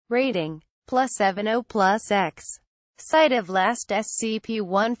Rating, +70 plus X. Site of last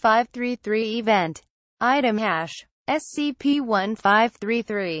SCP-1533 event. Item hash,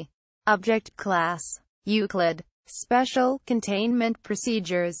 SCP-1533. Object class, Euclid. Special containment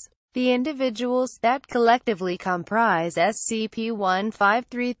procedures. The individuals that collectively comprise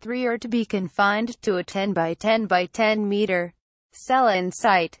SCP-1533 are to be confined to a 10 by 10 by 10 meter cell in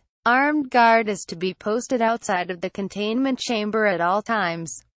sight. Armed guard is to be posted outside of the containment chamber at all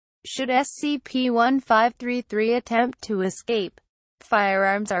times. Should SCP-1533 attempt to escape,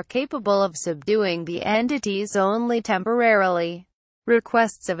 firearms are capable of subduing the entities only temporarily.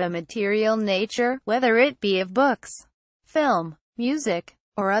 Requests of a material nature, whether it be of books, film, music,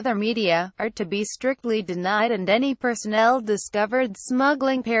 or other media, are to be strictly denied, and any personnel discovered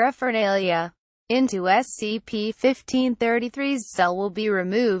smuggling paraphernalia into SCP-1533's cell will be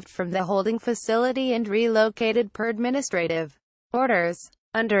removed from the holding facility and relocated per administrative orders.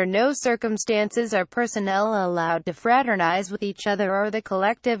 Under no circumstances are personnel allowed to fraternize with each other or the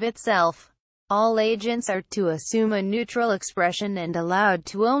collective itself. All agents are to assume a neutral expression and allowed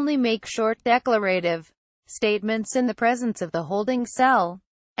to only make short declarative statements in the presence of the holding cell.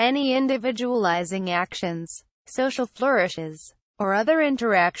 Any individualizing actions, social flourishes, or other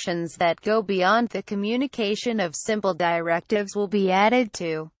interactions that go beyond the communication of simple directives will be added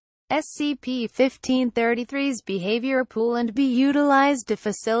to SCP-1533's behavior pool and be utilized to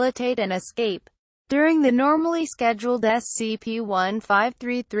facilitate an escape. During the normally scheduled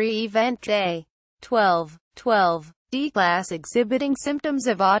SCP-1533 event Day 12 D-Class exhibiting symptoms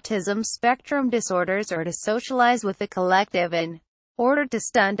of autism spectrum disorders or to socialize with the collective in order to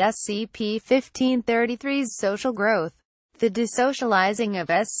stunt SCP-1533's social growth. The desocializing of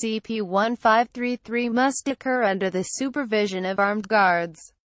SCP-1533 must occur under the supervision of armed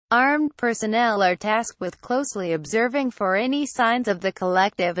guards. Armed personnel are tasked with closely observing for any signs of the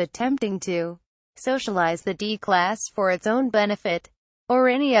collective attempting to socialize the D-Class for its own benefit, or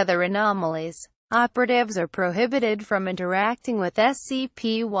any other anomalies. Operatives are prohibited from interacting with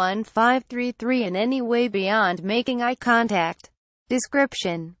SCP-1533 in any way beyond making eye contact.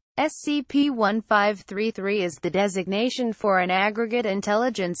 Description: SCP-1533 is the designation for an aggregate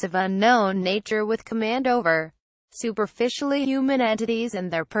intelligence of unknown nature with command over superficially human entities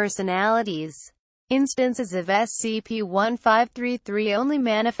and their personalities. Instances of SCP-1533 only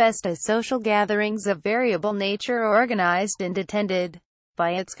manifest as social gatherings of variable nature organized and attended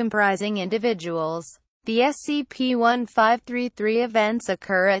by its comprising individuals. The SCP-1533 events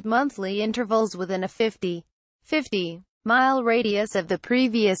occur at monthly intervals within a 50-mile radius of the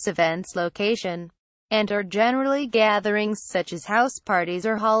previous event's location, and are generally gatherings such as house parties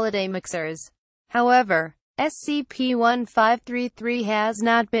or holiday mixers. However, SCP-1533 has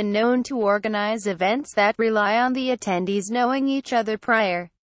not been known to organize events that rely on the attendees knowing each other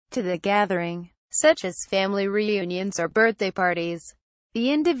prior to the gathering, such as family reunions or birthday parties.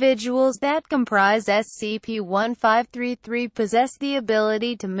 The individuals that comprise SCP-1533 possess the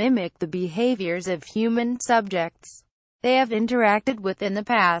ability to mimic the behaviors of human subjects they have interacted with in the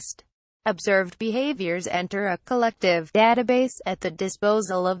past. Observed behaviors enter a collective database at the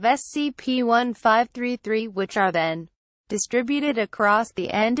disposal of SCP-1533, which are then distributed across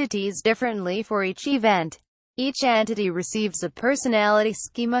the entities differently for each event. Each entity receives a personality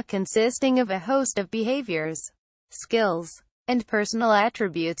schema consisting of a host of behaviors, skills, and personal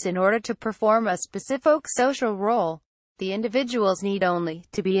attributes in order to perform a specific social role. The individuals need only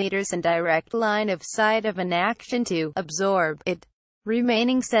to be leaders in direct line of sight of an action to absorb it,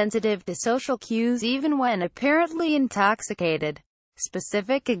 remaining sensitive to social cues even when apparently intoxicated.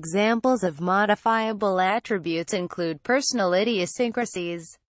 Specific examples of modifiable attributes include personal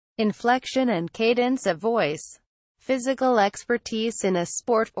idiosyncrasies, inflection and cadence of voice, physical expertise in a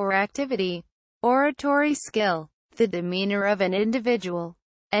sport or activity, oratory skill, the demeanor of an individual,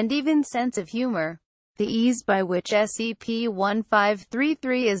 and even sense of humor. The ease by which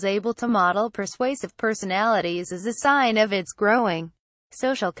SCP-1533 is able to model persuasive personalities is a sign of its growing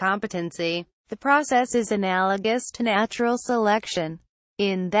social competency. The process is analogous to natural selection,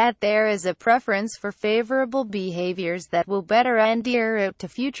 in that there is a preference for favorable behaviors that will better endear to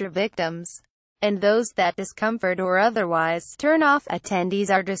future victims, and those that discomfort or otherwise turn off attendees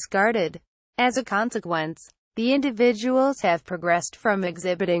are discarded. As a consequence, the individuals have progressed from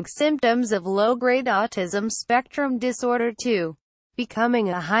exhibiting symptoms of low-grade autism spectrum disorder to becoming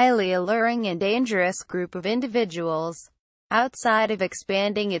a highly alluring and dangerous group of individuals. Outside of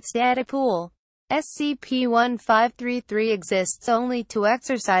expanding its data pool, SCP-1533 exists only to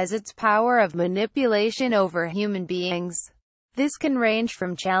exercise its power of manipulation over human beings. This can range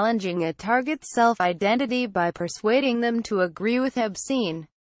from challenging a target's self-identity by persuading them to agree with obscene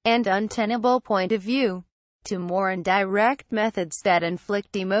and untenable point of view, to more indirect methods that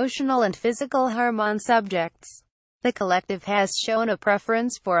inflict emotional and physical harm on subjects. The collective has shown a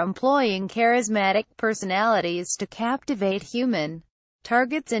preference for employing charismatic personalities to captivate human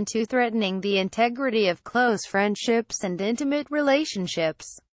targets into threatening the integrity of close friendships and intimate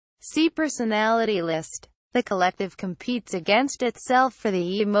relationships. See personality list. The collective competes against itself for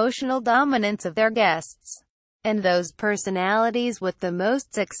the emotional dominance of their guests, and those personalities with the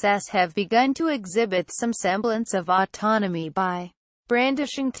most success have begun to exhibit some semblance of autonomy by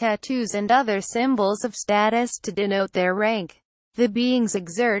brandishing tattoos and other symbols of status to denote their rank. The beings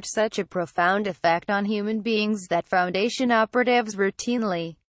exert such a profound effect on human beings that Foundation operatives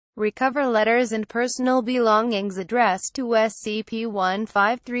routinely recover letters and personal belongings addressed to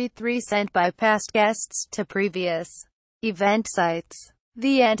SCP-1533 sent by past guests to previous event sites.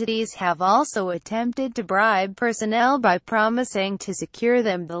 The entities have also attempted to bribe personnel by promising to secure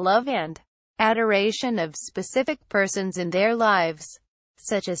them the love and adoration of specific persons in their lives,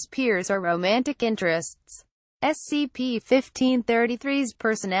 such as peers or romantic interests. SCP-1533's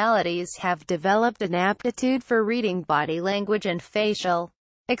personalities have developed an aptitude for reading body language and facial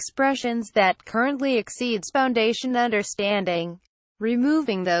expressions that currently exceeds Foundation understanding.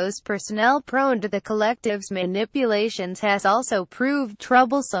 Removing those personnel prone to the collective's manipulations has also proved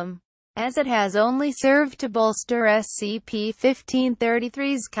troublesome, as it has only served to bolster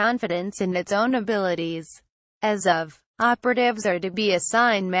SCP-1533's confidence in its own abilities. As of, operatives are to be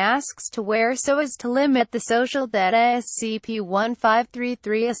assigned masks to wear so as to limit the social data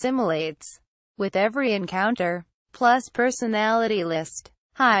SCP-1533 assimilates with every encounter. Plus personality list.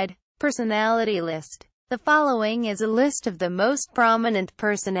 Hide. Personality list. The following is a list of the most prominent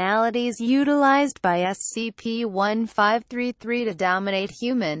personalities utilized by SCP-1533 to dominate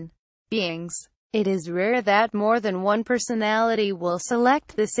human beings. It is rare that more than one personality will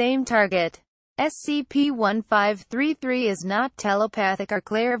select the same target. SCP-1533 is not telepathic or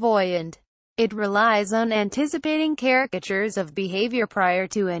clairvoyant. It relies on anticipating caricatures of behavior prior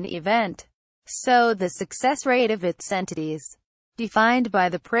to an event. So the success rate of its entities, defined by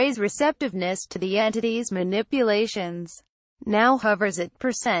the prey's receptiveness to the entity's manipulations, now hovers at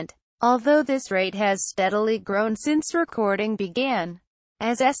 %, although this rate has steadily grown since recording began,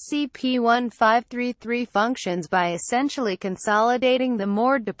 as SCP-1533 functions by essentially consolidating the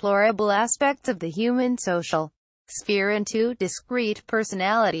more deplorable aspects of the human social sphere into discrete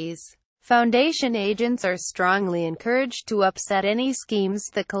personalities. Foundation agents are strongly encouraged to upset any schemes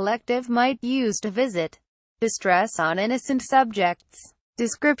the collective might use to visit distress on innocent subjects.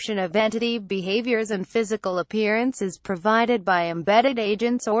 Description of entity behaviors and physical appearance is provided by embedded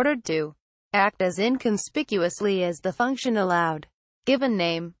agents ordered to act as inconspicuously as the function allowed. Given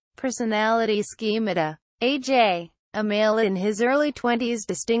name. Personality schemata. AJ. A male in his early 20s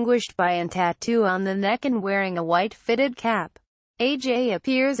distinguished by a tattoo on the neck and wearing a white fitted cap. AJ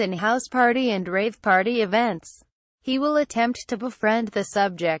appears in house party and rave party events. He will attempt to befriend the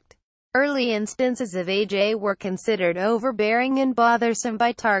subject. Early instances of AJ were considered overbearing and bothersome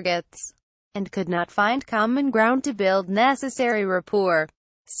by targets, and could not find common ground to build necessary rapport.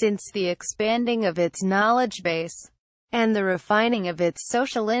 Since the expanding of its knowledge base and the refining of its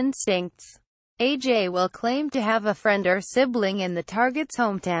social instincts, AJ will claim to have a friend or sibling in the target's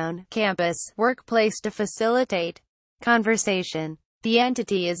hometown, campus, workplace to facilitate conversation. The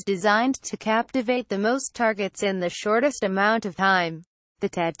entity is designed to captivate the most targets in the shortest amount of time. The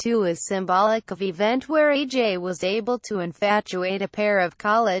tattoo is symbolic of event where AJ was able to infatuate a pair of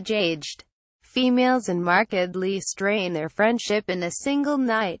college-aged females and markedly strain their friendship in a single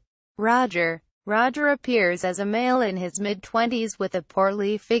night. Roger. Roger appears as a male in his mid-20s with a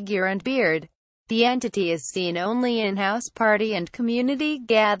portly figure and beard. The entity is seen only in house party and community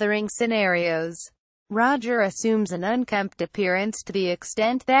gathering scenarios. Roger assumes an unkempt appearance to the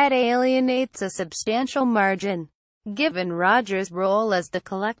extent that alienates a substantial margin. Given Roger's role as the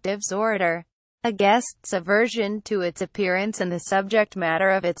collective's orator, a guest's aversion to its appearance and the subject matter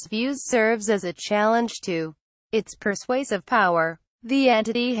of its views serves as a challenge to its persuasive power. The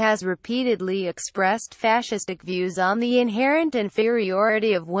entity has repeatedly expressed fascistic views on the inherent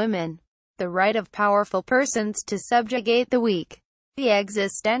inferiority of women, the right of powerful persons to subjugate the weak, the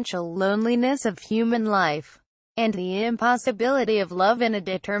existential loneliness of human life, and the impossibility of love in a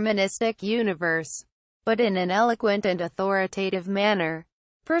deterministic universe. But in an eloquent and authoritative manner,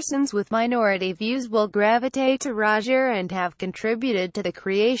 persons with minority views will gravitate to Roger and have contributed to the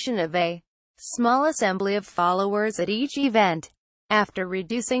creation of a small assembly of followers at each event. After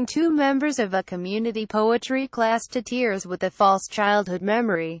reducing 2 members of a community poetry class to tears with a false childhood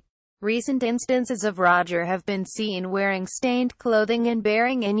memory, Recent instances of Roger have been seen wearing stained clothing and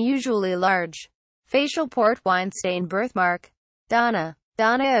bearing an unusually large facial port wine stain birthmark. Donna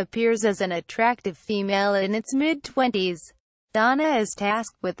appears as an attractive female in its mid-20s. Donna is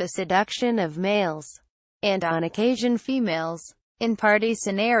tasked with the seduction of males, and on occasion females. In party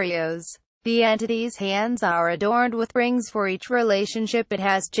scenarios, the entity's hands are adorned with rings for each relationship it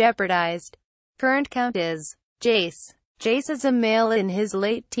has jeopardized. Current count is Jace. Jace is a male in his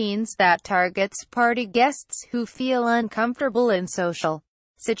late teens that targets party guests who feel uncomfortable in social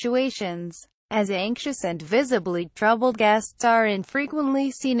situations, as anxious and visibly troubled guests are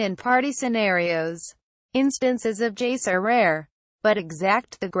infrequently seen in party scenarios. Instances of Jace are rare, but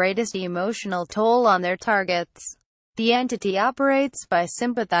exact the greatest emotional toll on their targets. The entity operates by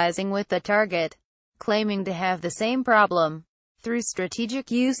sympathizing with the target, claiming to have the same problem, through strategic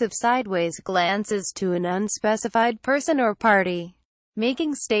use of sideways glances to an unspecified person or party,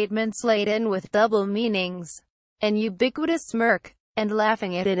 making statements laden with double meanings, an ubiquitous smirk, and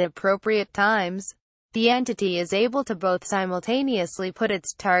laughing at inappropriate times. The entity is able to both simultaneously put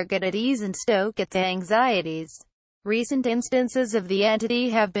its target at ease and stoke its anxieties. Recent instances of the entity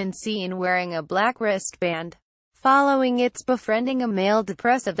have been seen wearing a black wristband, following its befriending a male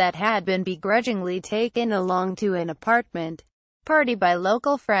depressive that had been begrudgingly taken along to an apartment party by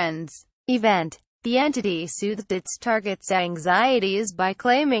local friends. Event. The entity soothed its target's anxieties by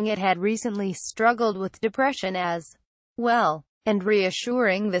claiming it had recently struggled with depression as well, and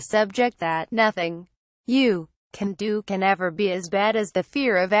reassuring the subject that nothing you can do can ever be as bad as the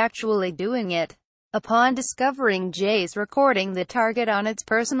fear of actually doing it. Upon discovering Jace recording the target on its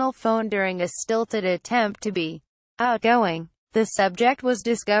personal phone during a stilted attempt to be outgoing, the subject was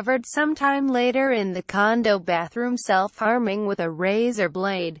discovered sometime later in the condo bathroom self-harming with a razor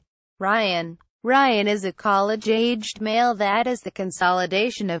blade. Ryan is a college-aged male that is the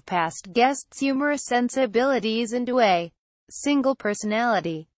consolidation of past guests' humorous sensibilities into a single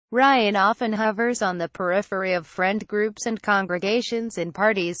personality. Ryan often hovers on the periphery of friend groups and congregations in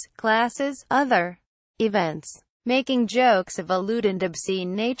parties, classes, other events, making jokes of a lewd and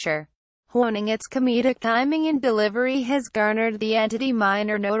obscene nature. Honing its comedic timing and delivery has garnered the entity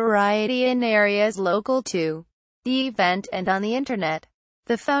minor notoriety in areas local to the event and on the internet.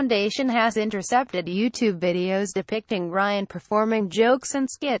 The foundation has intercepted YouTube videos depicting Ryan performing jokes and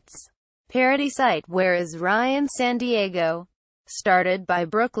skits. Parody site Where is Ryan San Diego, started by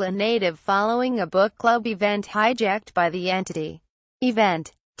Brooklyn native following a book club event hijacked by the entity.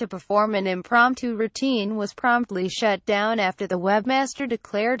 Event to perform an impromptu routine was promptly shut down after the webmaster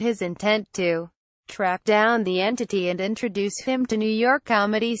declared his intent to track down the entity and introduce him to New York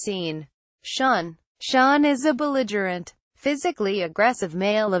comedy scene. Sean is a belligerent, physically aggressive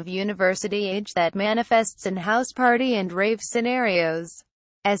male of university age that manifests in house party and rave scenarios.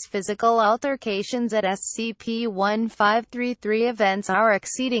 As physical altercations at SCP-1533 events are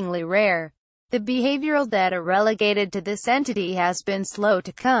exceedingly rare, the behavioral data relegated to this entity has been slow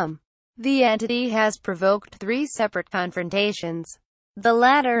to come. The entity has provoked 3 separate confrontations, the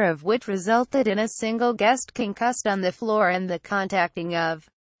latter of which resulted in a single guest concussed on the floor and the contacting of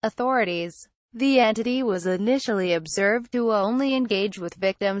authorities. The entity was initially observed to only engage with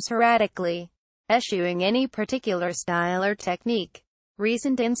victims erratically, eschewing any particular style or technique.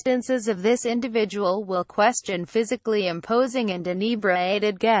 Recent instances of this individual will question physically imposing and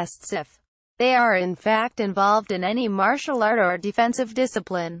inebriated guests if they are in fact involved in any martial art or defensive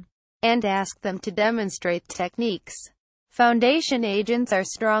discipline, and ask them to demonstrate techniques. Foundation agents are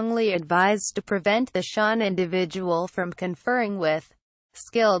strongly advised to prevent the Sean individual from conferring with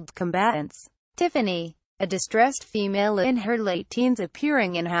skilled combatants. Tiffany, a distressed female in her late teens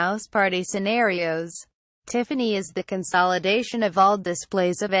appearing in house party scenarios. Tiffany is the consolidation of all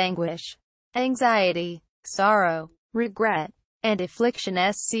displays of anguish, anxiety, sorrow, regret, and affliction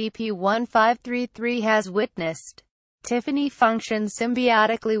SCP-1533 has witnessed. Tiffany functions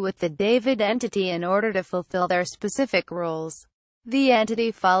symbiotically with the David entity in order to fulfill their specific roles. The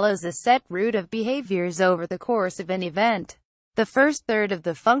entity follows a set route of behaviors over the course of an event. The first third of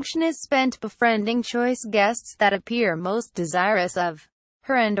the function is spent befriending choice guests that appear most desirous of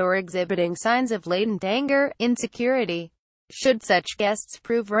her and/or exhibiting signs of latent anger, insecurity. Should such guests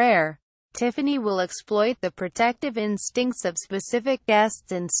prove rare, Tiffany will exploit the protective instincts of specific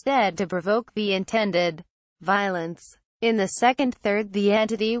guests instead to provoke the intended violence. In the second third, the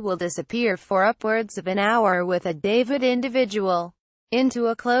entity will disappear for upwards of an hour with a David individual into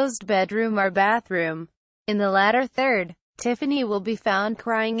a closed bedroom or bathroom. In the latter third, Tiffany will be found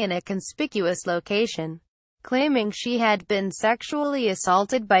crying in a conspicuous location, claiming she had been sexually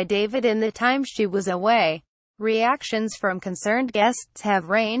assaulted by David in the time she was away. Reactions from concerned guests have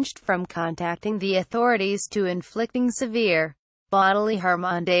ranged from contacting the authorities to inflicting severe bodily harm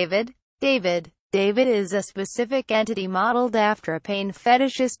on David. David is a specific entity modeled after a pain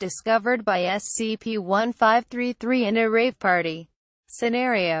fetishist discovered by SCP-1533 in a rave party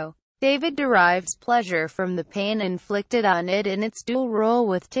scenario. David derives pleasure from the pain inflicted on it in its dual role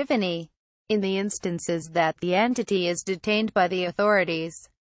with Tiffany. In the instances that the entity is detained by the authorities,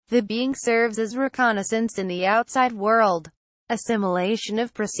 the being serves as reconnaissance in the outside world, assimilation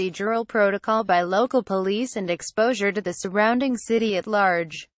of procedural protocol by local police and exposure to the surrounding city at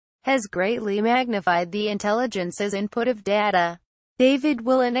large has greatly magnified the intelligence's input of data. David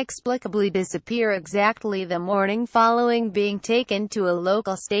will inexplicably disappear exactly the morning following being taken to a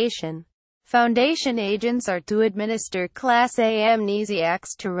local station. Foundation agents are to administer Class A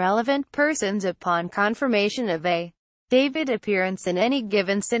amnesiacs to relevant persons upon confirmation of a David appearance in any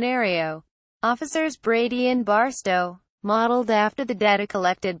given scenario. Officers Brady and Barstow, modeled after the data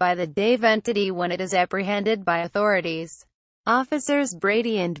collected by the Dave entity when it is apprehended by authorities. Officers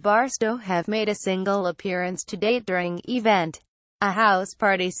Brady and Barstow have made a single appearance to date during event, a house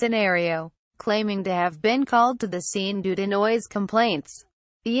party scenario, claiming to have been called to the scene due to noise complaints.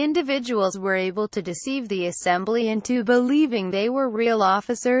 The individuals were able to deceive the assembly into believing they were real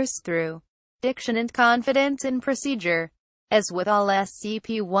officers through diction and confidence in procedure. As with all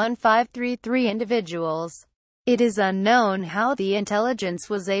SCP-1533 individuals, it is unknown how the intelligence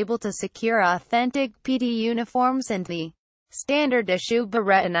was able to secure authentic PD uniforms and the standard issue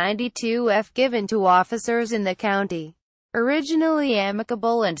Beretta 92F given to officers in the county. Originally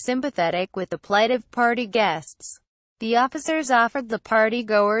amicable and sympathetic with the plight of party guests, the officers offered the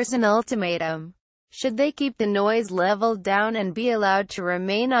party-goers an ultimatum. Should they keep the noise level down and be allowed to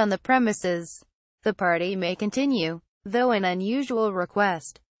remain on the premises, the party may continue. Though an unusual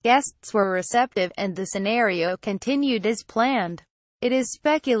request, guests were receptive and the scenario continued as planned. It is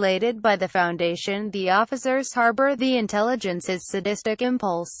speculated by the Foundation the officers harbor the intelligence's sadistic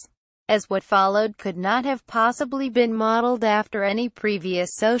impulse, as what followed could not have possibly been modeled after any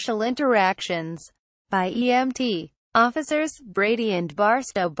previous social interactions. By EMT, officers Brady and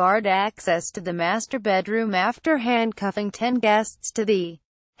Barstow barred access to the master bedroom after handcuffing 10 guests to the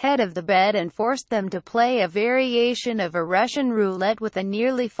head of the bed and forced them to play a variation of a Russian roulette with a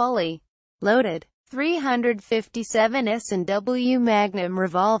nearly fully loaded 357 S&W Magnum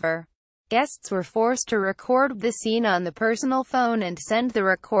revolver. Guests were forced to record the scene on the personal phone and send the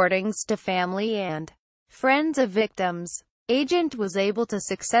recordings to family and friends of victims. Agent was able to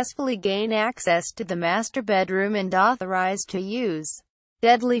successfully gain access to the master bedroom and authorized to use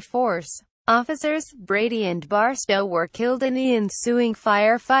deadly force. Officers Brady and Barstow were killed in the ensuing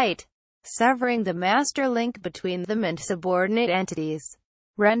firefight, severing the master link between them and subordinate entities,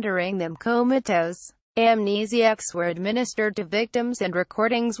 rendering them comatose. Amnesiacs were administered to victims and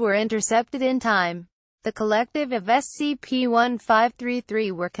recordings were intercepted in time. The collective of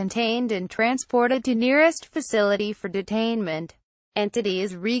SCP-1533 were contained and transported to nearest facility for detainment.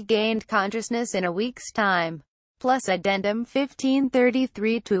 Entities regained consciousness in a week's time. Plus Addendum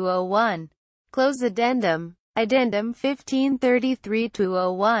 1533-201. Close Addendum. Addendum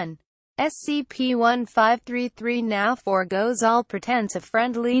 1533-201. SCP-1533 now foregoes all pretense of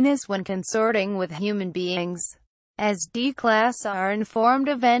friendliness when consorting with human beings, as D-Class are informed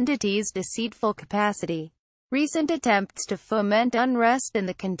of entities' deceitful capacity. Recent attempts to foment unrest in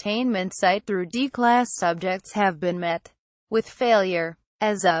the containment site through D-Class subjects have been met with failure.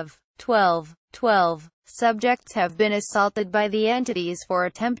 As of 12/12, subjects have been assaulted by the entities for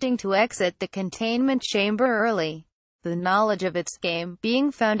attempting to exit the containment chamber early. The knowledge of its game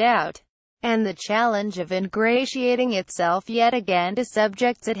being found out, and the challenge of ingratiating itself yet again to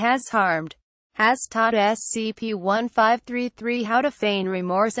subjects it has harmed, has taught SCP-1533 how to feign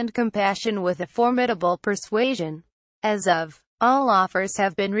remorse and compassion with a formidable persuasion. As of, all offers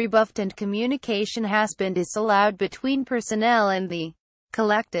have been rebuffed and communication has been disallowed between personnel and the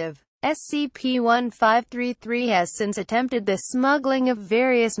collective. SCP-1533 has since attempted the smuggling of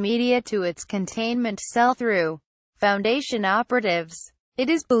various media to its containment cell through Foundation operatives. It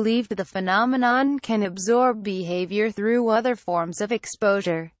is believed the phenomenon can absorb behavior through other forms of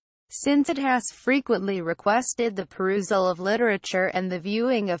exposure, since it has frequently requested the perusal of literature and the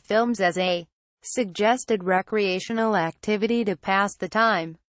viewing of films as a suggested recreational activity to pass the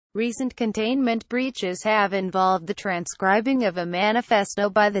time. Recent containment breaches have involved the transcribing of a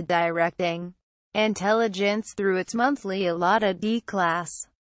manifesto by the Directing Intelligence through its monthly allotted D-Class.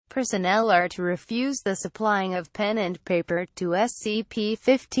 Personnel are to refuse the supplying of pen and paper to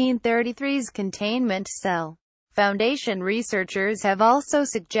SCP-1533's containment cell. Foundation researchers have also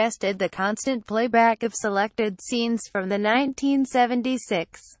suggested the constant playback of selected scenes from the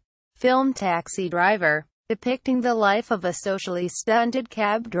 1976 film Taxi Driver, depicting the life of a socially stunted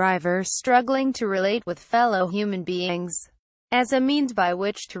cab driver struggling to relate with fellow human beings, as a means by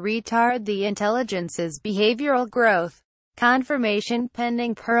which to retard the intelligence's behavioral growth. Confirmation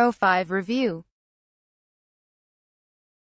pending Pro 5 review.